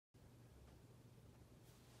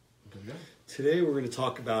Today we're going to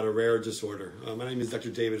talk about a rare disorder. My name is Dr.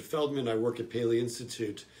 David Feldman. I work at Paley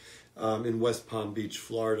Institute in West Palm Beach,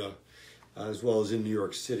 Florida, as well as in New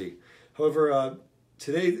York City. However,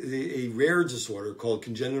 today a rare disorder called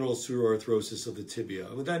congenital pseudarthrosis of the tibia.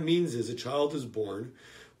 What that means is a child is born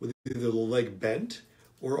with either the leg bent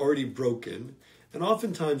or already broken, and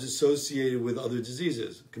oftentimes associated with other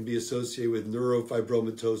diseases. It can be associated with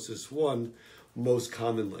neurofibromatosis 1 most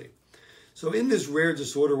commonly. So in this rare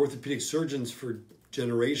disorder, orthopedic surgeons for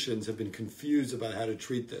generations have been confused about how to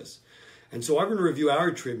treat this. And so I'm going to review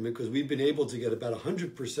our treatment because we've been able to get about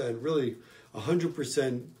 100%, really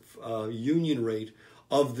 100% union rate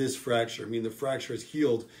of this fracture. I mean, the fracture is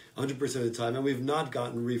healed 100% of the time, and we've not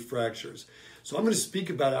gotten refractures. So I'm going to speak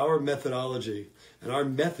about our methodology and our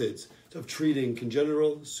methods of treating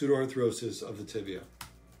congenital pseudarthrosis of the tibia.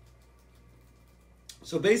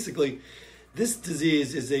 So basically, this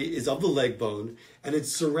disease is of the leg bone, and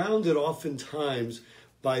it's surrounded oftentimes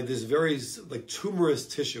by this very tumorous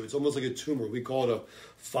tissue. It's almost like a tumor. We call it a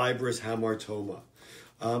fibrous hamartoma.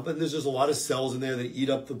 But there's just a lot of cells in there that eat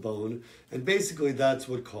up the bone, and basically that's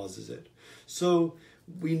what causes it. So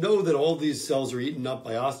we know that all these cells are eaten up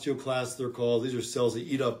by osteoclasts, they're called. These are cells that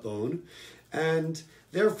eat up bone, and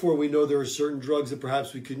therefore we know there are certain drugs that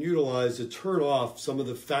perhaps we can utilize to turn off some of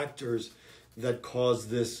the factors that cause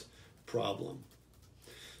this problem.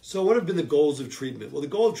 So what have been the goals of treatment? Well, the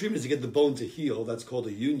goal of treatment is to get the bone to heal. That's called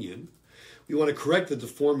a union. We want to correct the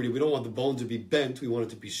deformity. We don't want the bone to be bent. We want it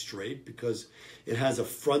to be straight because it has a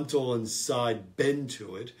frontal and side bend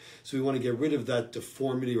to it. So we want to get rid of that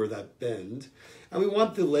deformity or that bend. And we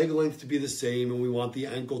want the leg length to be the same, and we want the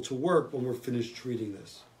ankle to work when we're finished treating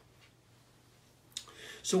this.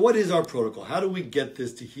 So what is our protocol? How do we get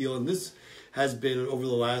this to heal? And this has been over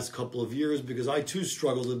the last couple of years because I too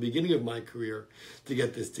struggled at the beginning of my career to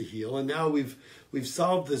get this to heal. And now we've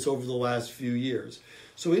solved this over the last few years.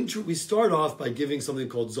 So we start off by giving something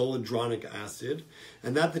called zoledronic acid,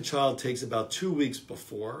 and that the child takes about 2 weeks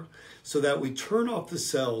before, so that we turn off the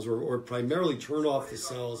cells, or primarily turn off the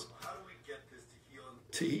cells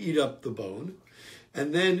to eat up the bone.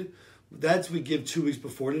 And then we give 2 weeks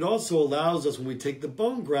before. And it also allows us, when we take the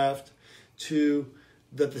bone graft,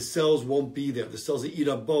 that the cells won't be there. The cells that eat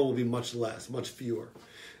up bone will be much less, much fewer.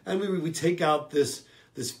 And we take out this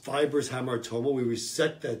fibrous hamartoma. We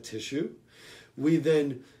resect that tissue. We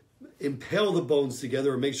then impale the bones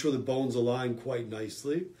together and make sure the bones align quite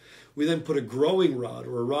nicely. We then put a growing rod,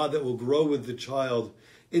 or a rod that will grow with the child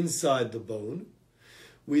inside the bone.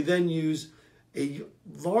 We then use a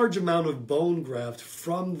large amount of bone graft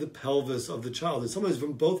from the pelvis of the child, and sometimes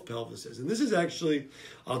from both pelvises. And this is actually,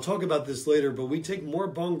 I'll talk about this later, but we take more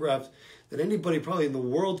bone graft than anybody probably in the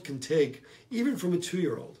world can take, even from a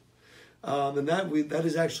 2-year-old. And that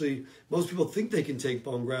is actually, most people think they can take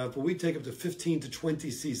bone graft, but we take up to 15 to 20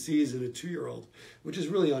 cc's in a 2-year-old, which is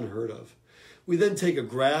really unheard of. We then take a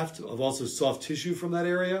graft of also soft tissue from that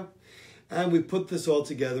area, and we put this all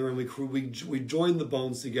together, and we join the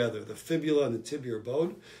bones together, the fibula and the tibial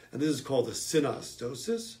bone, and this is called a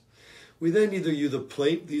synostosis. We then either use a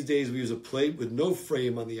plate. These days we use a plate with no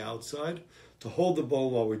frame on the outside to hold the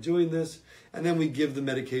bone while we're doing this, and then we give the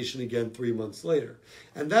medication again 3 months later.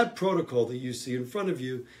 And that protocol that you see in front of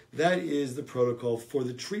you, that is the protocol for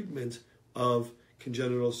the treatment of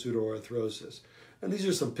congenital pseudarthrosis. And these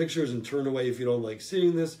are some pictures, and turn away if you don't like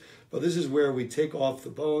seeing this, but this is where we take off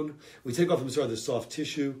the bone. We take off, the soft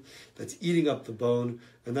tissue that's eating up the bone,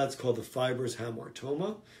 and that's called the fibrous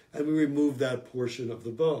hamartoma, and we remove that portion of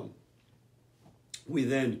the bone. We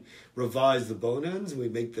then revise the bone ends, and we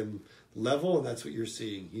make them level, and that's what you're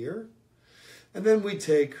seeing here. And then we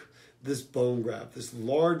take this bone graft, this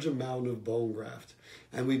large amount of bone graft,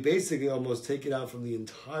 and we basically almost take it out from the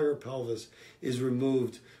entire pelvis, is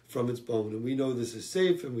removed from its bone. And we know this is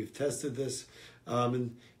safe, and we've tested this,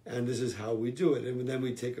 and this is how we do it. And then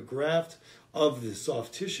we take a graft of the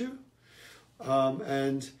soft tissue,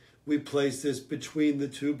 and we place this between the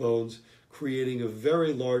two bones, creating a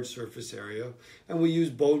very large surface area. And we use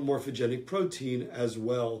bone morphogenic protein as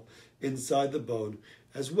well inside the bone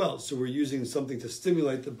as well. So we're using something to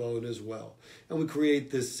stimulate the bone as well. And we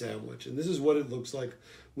create this sandwich. And this is what it looks like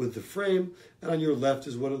with the frame. And on your left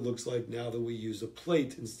is what it looks like now that we use a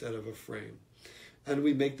plate instead of a frame. And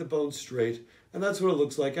we make the bone straight. And that's what it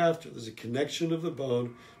looks like after. There's a connection of the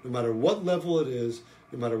bone. No matter what level it is,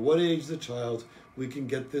 no matter what age the child, we can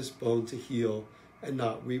get this bone to heal and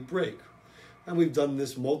not re-break. And we've done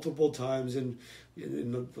this multiple times. In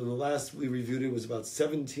the last we reviewed, it was about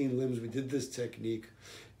 17 limbs. We did this technique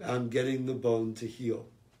on getting the bone to heal.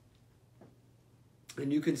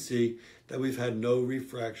 And you can see that we've had no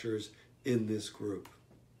refractures in this group.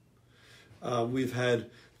 We've had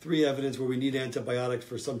 3 evidence where we need antibiotics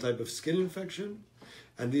for some type of skin infection.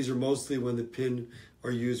 And these are mostly when the pin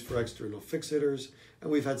are used for external fixators.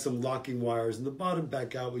 And we've had some locking wires in the bottom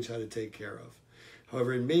back out, which I had to take care of.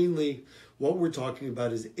 However, mainly what we're talking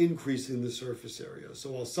about is increasing the surface area.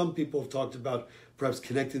 So while some people have talked about perhaps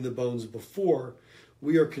connecting the bones before,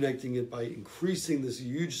 we are connecting it by increasing this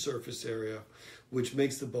huge surface area, which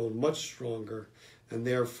makes the bone much stronger and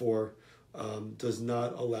therefore does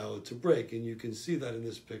not allow it to break. And you can see that in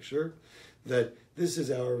this picture, that this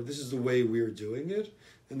is the way we're doing it,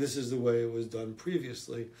 and this is the way it was done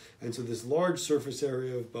previously. And so this large surface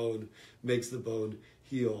area of bone makes the bone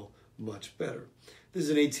heal much better. This is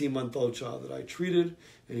an 18-month-old child that I treated,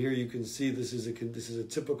 and here you can see this is a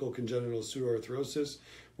typical congenital pseudarthrosis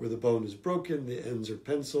where the bone is broken, the ends are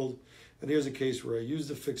penciled, and here's a case where I used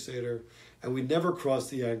a fixator, and we never cross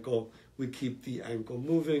the ankle, we keep the ankle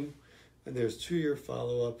moving, and there's 2-year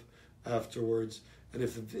follow-up afterwards. And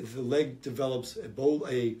if the leg develops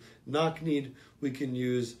a knock need, we can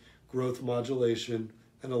use growth modulation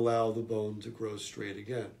and allow the bone to grow straight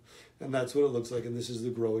again. And that's what it looks like, and this is the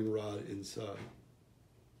growing rod inside.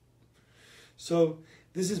 So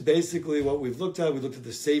this is basically what we've looked at. We looked at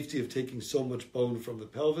the safety of taking so much bone from the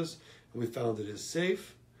pelvis, and we found it is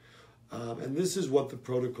safe. And this is what the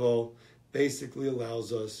protocol basically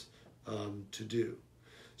allows us to do.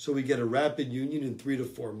 So we get a rapid union in 3 to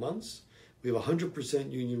 4 months. We have a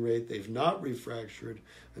 100% union rate. They've not refractured,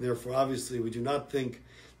 and therefore, obviously, we do not think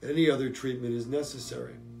that any other treatment is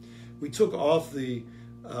necessary. We took off the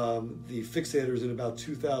fixators in about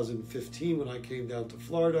 2015 when I came down to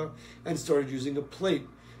Florida and started using a plate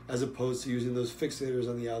as opposed to using those fixators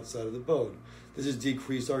on the outside of the bone. This has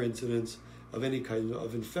decreased our incidence of any kind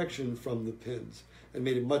of infection from the pins and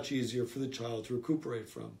made it much easier for the child to recuperate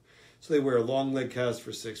from. So they wear a long leg cast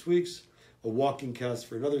for 6 weeks, a walking cast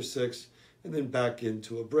for another 6, and then back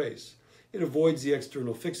into a brace. It avoids the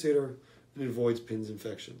external fixator and it avoids pins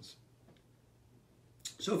infections.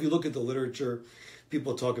 So if you look at the literature,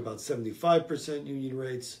 people talk about 75% union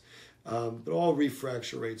rates, but all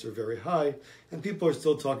refracture rates are very high, and people are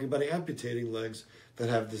still talking about amputating legs that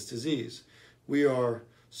have this disease. We are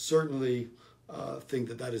certainly think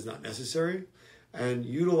that that is not necessary, and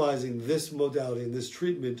utilizing this modality and this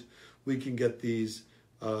treatment, we can get these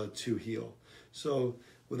to heal. So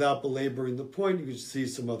without belaboring the point, you can see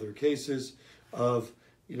some other cases of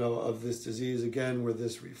this disease again where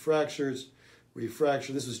this refracture.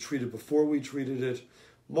 This was treated before we treated it,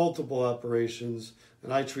 multiple operations,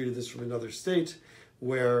 and I treated this from another state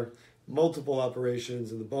where multiple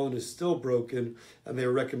operations and the bone is still broken, and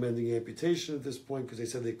they're recommending amputation at this point because they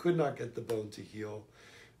said they could not get the bone to heal.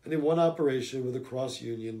 And in one operation with a cross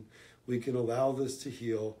union, we can allow this to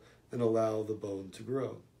heal and allow the bone to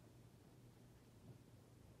grow.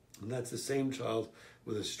 And that's the same child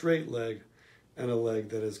with a straight leg and a leg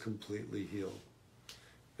that is completely healed.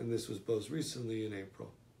 And this was most recently in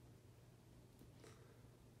April.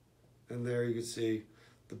 And there you can see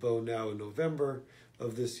the bone now in November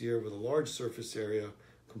of this year with a large surface area,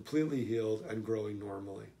 completely healed and growing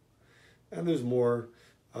normally. And there's more,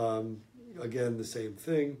 again, the same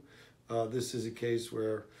thing. This is a case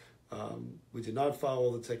where we did not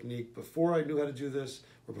follow the technique before I knew how to do this,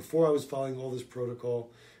 or before I was following all this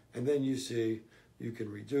protocol. And then you see, you can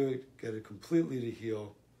redo it, get it completely to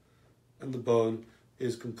heal, and the bone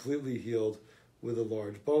is completely healed with a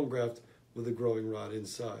large bone graft with a growing rod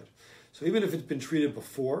inside. So even if it's been treated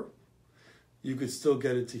before, you could still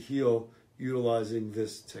get it to heal utilizing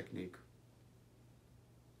this technique.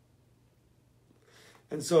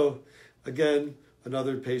 And so, again,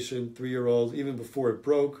 another patient, 3-year-old, even before it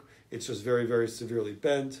broke, it's just very, very severely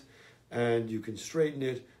bent, and you can straighten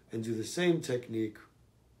it and do the same technique,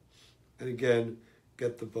 and again,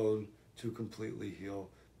 get the bone to completely heal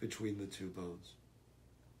between the 2 bones.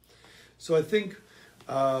 So I think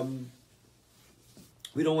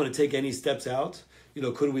we don't want to take any steps out.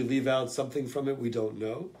 Could we leave out something from it? We don't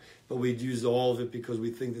know. But we'd use all of it because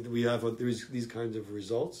we think that we have these kinds of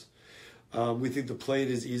results. We think the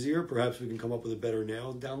plate is easier. Perhaps we can come up with a better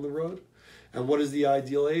nail down the road. And what is the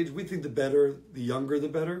ideal age? We think the younger the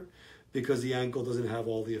better, because the ankle doesn't have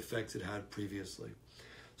all the effects it had previously.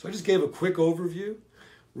 So I just gave a quick overview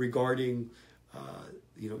regarding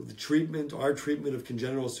the treatment, our treatment of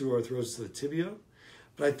congenital pseudarthrosis of the tibia.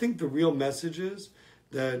 But I think the real message is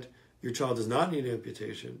that your child does not need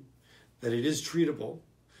amputation, that it is treatable,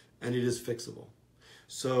 and it is fixable.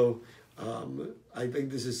 So I think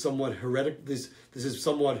this is somewhat heretical. This is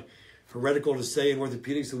somewhat heretical to say in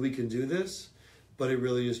orthopedics that we can do this, but it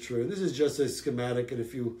really is true. This is just a schematic, and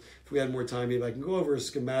if we had more time, maybe I can go over a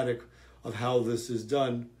schematic of how this is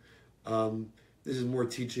done This is more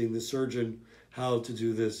teaching the surgeon how to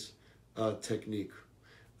do this technique.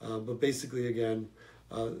 But basically, again,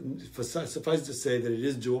 suffice to say that it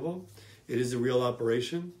is doable. It is a real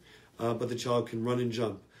operation, but the child can run and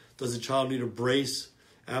jump. Does the child need a brace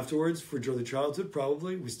afterwards for early childhood?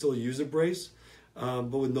 Probably. We still use a brace, but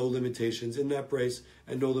with no limitations in that brace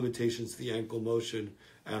and no limitations to the ankle motion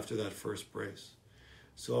after that first brace.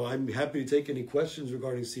 So I'm happy to take any questions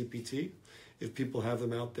regarding CPT if people have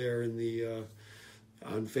them out there in the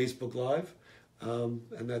on Facebook Live.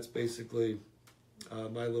 And that's basically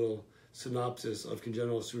my little synopsis of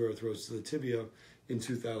congenital pseudarthrosis of the tibia in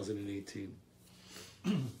 2018.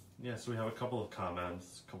 Yeah, so we have a couple of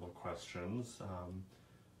comments, a couple of questions,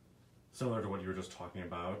 similar to what you were just talking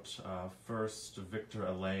about. First, Victor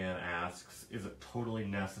Alayan asks, is it totally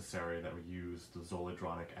necessary that we use the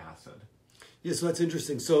zoledronic acid? Yeah, so that's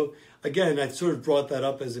interesting. So again, I sort of brought that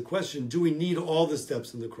up as a question. Do we need all the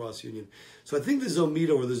steps in the cross union? So I think the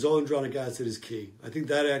Zometa or the zoledronic acid is key. I think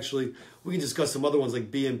that actually, we can discuss some other ones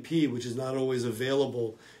like BMP, which is not always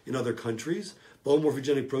available in other countries. Bone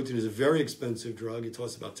morphogenic protein is a very expensive drug. It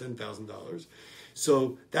costs about $10,000.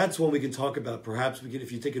 So that's one we can talk about. Perhaps we can,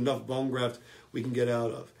 if you take enough bone graft, we can get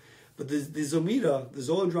out of. But the Zometa, the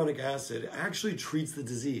zoledronic acid, actually treats the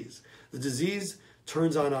disease. The disease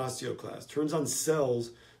turns on osteoclasts, turns on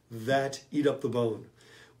cells that eat up the bone.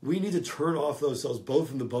 We need to turn off those cells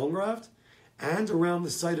both in the bone graft and around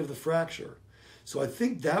the site of the fracture. So I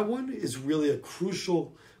think that one is really a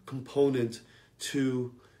crucial component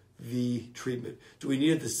to the treatment. Do we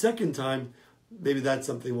need it the second time? Maybe that's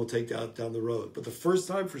something we'll take down the road. But the first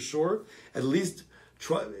time, for sure, at least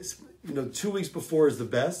try, 2 weeks before is the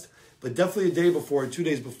best, but definitely a day before, 2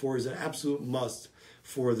 days before is an absolute must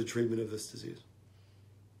for the treatment of this disease.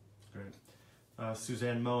 Great.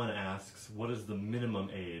 Suzanne Moen asks, what is the minimum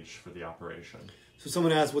age for the operation? So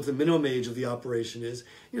someone asked what the minimum age of the operation is.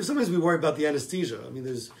 Sometimes we worry about the anesthesia. I mean,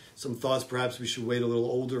 there's some thoughts perhaps we should wait a little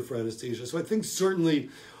older for anesthesia. So I think certainly,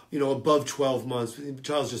 above 12 months, the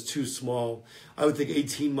child's just too small. I would think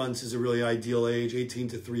 18 months is a really ideal age. 18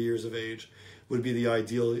 to 3 years of age would be the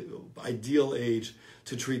ideal age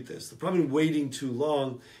to treat this. The problem in waiting too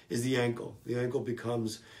long is the ankle. The ankle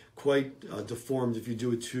becomes quite deformed if you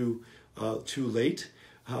do it too late.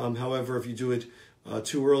 However, if you do it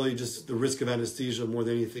too early, just the risk of anesthesia more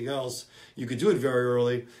than anything else, you could do it very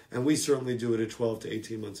early, and we certainly do it at 12 to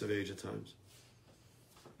 18 months of age at times.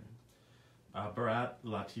 Barat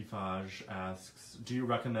Latifaj asks, do you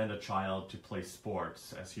recommend a child to play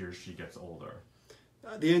sports as he or she gets older?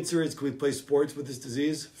 The answer is, can we play sports with this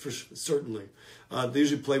disease? Certainly. They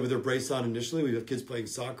usually play with their brace on initially. We have kids playing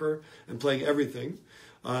soccer and playing everything.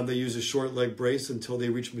 They use a short leg brace until they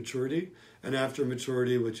reach maturity. And after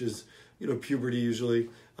maturity, which is puberty usually,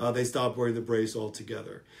 they stop wearing the brace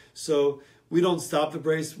altogether. So we don't stop the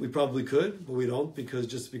brace. We probably could, but we don't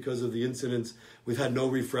because of the incidents. We've had no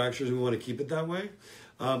refractures and we want to keep it that way.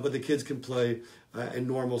 But the kids can play in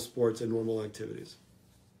normal sports and normal activities.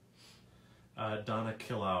 Donna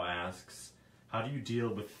Killow asks, how do you deal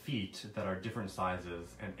with feet that are different sizes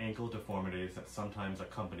and ankle deformities that sometimes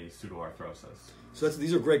accompany pseudoarthrosis? So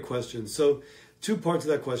these are great questions. So 2 parts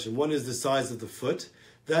of that question. One is the size of the foot.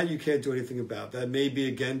 That you can't do anything about. That may be,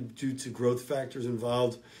 again, due to growth factors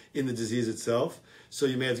involved in the disease itself. So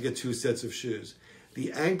you may have to get 2 sets of shoes.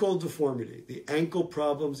 The ankle deformity, the ankle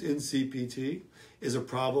problems in CPT is a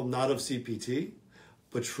problem not of CPT,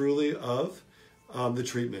 but truly of the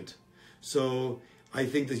treatment. So I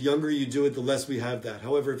think the younger you do it, the less we have that.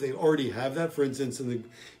 However, if they already have that, for instance, in the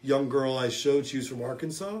young girl I showed, she was from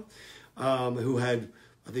Arkansas, who had,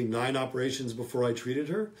 I think, 9 operations before I treated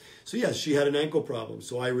her. So yes, she had an ankle problem.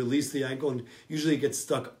 So I released the ankle, and usually it gets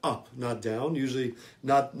stuck up, not down. Usually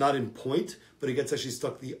not in point, but it gets actually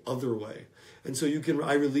stuck the other way. And so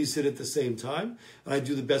I release it at the same time, and I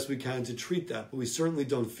do the best we can to treat that. But we certainly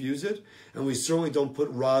don't fuse it, and we certainly don't put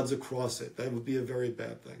rods across it. That would be a very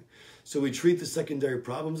bad thing. So we treat the secondary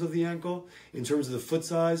problems of the ankle. In terms of the foot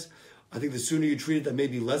size, I think the sooner you treat it, that may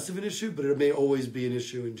be less of an issue, but it may always be an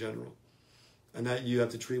issue in general. And that you have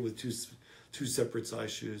to treat with two separate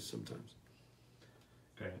size shoes sometimes.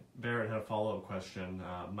 Okay. Barrett had a follow-up question.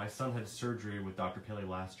 My son had surgery with Dr. Paley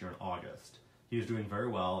last year in August. He is doing very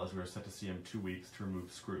well, as we were set to see him 2 weeks to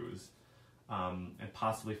remove screws and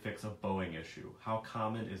possibly fix a bowing issue. How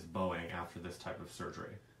common is bowing after this type of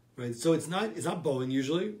surgery? Right. So it's not bowing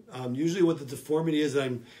usually. Usually what the deformity is, I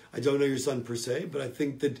don't know your son per se, but I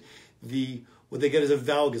think that what they get is a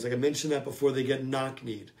valgus. Like I mentioned that before, they get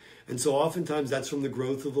knock-kneed. And so oftentimes that's from the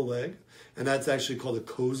growth of the leg. And that's actually called a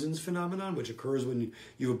Cosen's phenomenon, which occurs when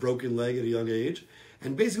you have a broken leg at a young age.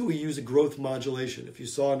 And basically we use a growth modulation. If you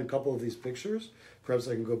saw in a couple of these pictures, perhaps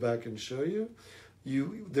I can go back and show you,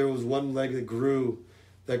 there was one leg that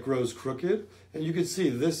grows crooked, and you can see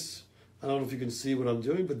this, I don't know if you can see what I'm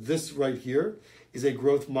doing, but this right here is a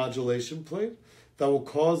growth modulation plate that will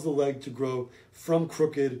cause the leg to grow from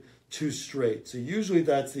crooked to straight. So usually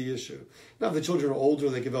that's the issue. Now, if the children are older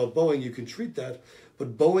and they develop bowing, you can treat that,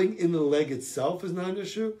 but bowing in the leg itself is not an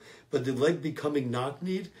issue, but the leg becoming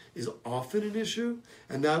knock-kneed is often an issue,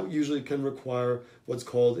 and that usually can require what's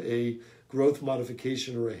called a growth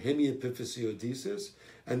modification or a hemiepiphysiodesis,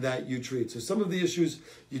 and that you treat. So some of the issues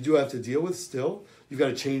you do have to deal with still. You've got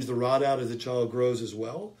to change the rod out as the child grows as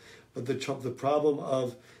well, but the problem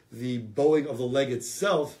of the bowing of the leg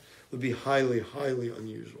itself would be highly, highly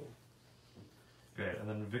unusual. Great, and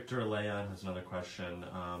then Victor Leon has another question.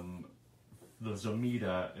 The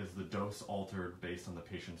Zomida, is the dose altered based on the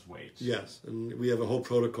patient's weight? Yes, and we have a whole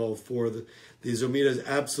protocol for the Zomida is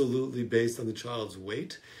absolutely based on the child's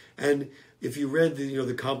weight. And if you read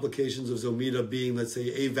the complications of Zomida being, let's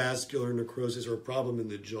say, avascular necrosis or a problem in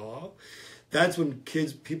the jaw, that's when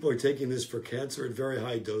people are taking this for cancer at very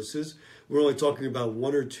high doses. We're only talking about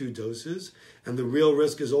 1 or 2 doses, and the real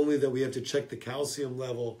risk is only that we have to check the calcium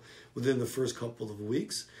level within the first couple of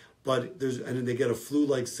weeks. But and they get a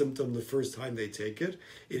flu-like symptom the first time they take it.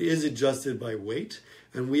 It is adjusted by weight,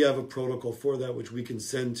 and we have a protocol for that, which we can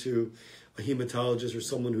send to a hematologist or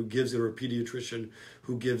someone who gives it, or a pediatrician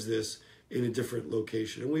who gives this in a different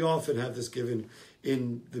location. And we often have this given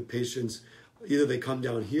in the patients. Either they come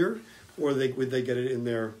down here, or they get it in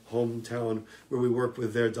their hometown, where we work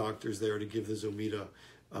with their doctors there to give the Zomida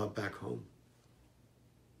back home.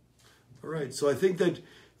 All right, so I think that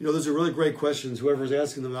those are really great questions. Whoever's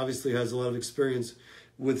asking them obviously has a lot of experience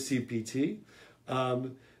with CPT.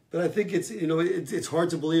 But I think it's hard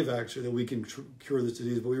to believe, actually, that we can cure this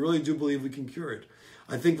disease, but we really do believe we can cure it.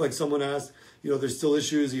 I think, like someone asked, there's still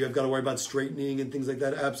issues. You've got to worry about straightening and things like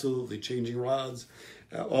that. Absolutely. Changing rods.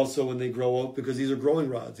 Also, when they grow up, because these are growing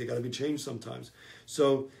rods, they got to be changed sometimes.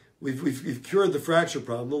 So we've cured the fracture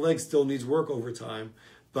problem. The leg still needs work over time,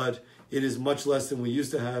 but it is much less than we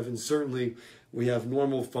used to have, and certainly we have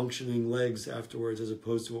normal functioning legs afterwards, as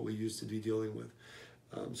opposed to what we used to be dealing with.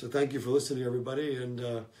 So thank you for listening, everybody,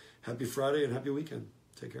 and happy Friday and happy weekend.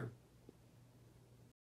 Take care.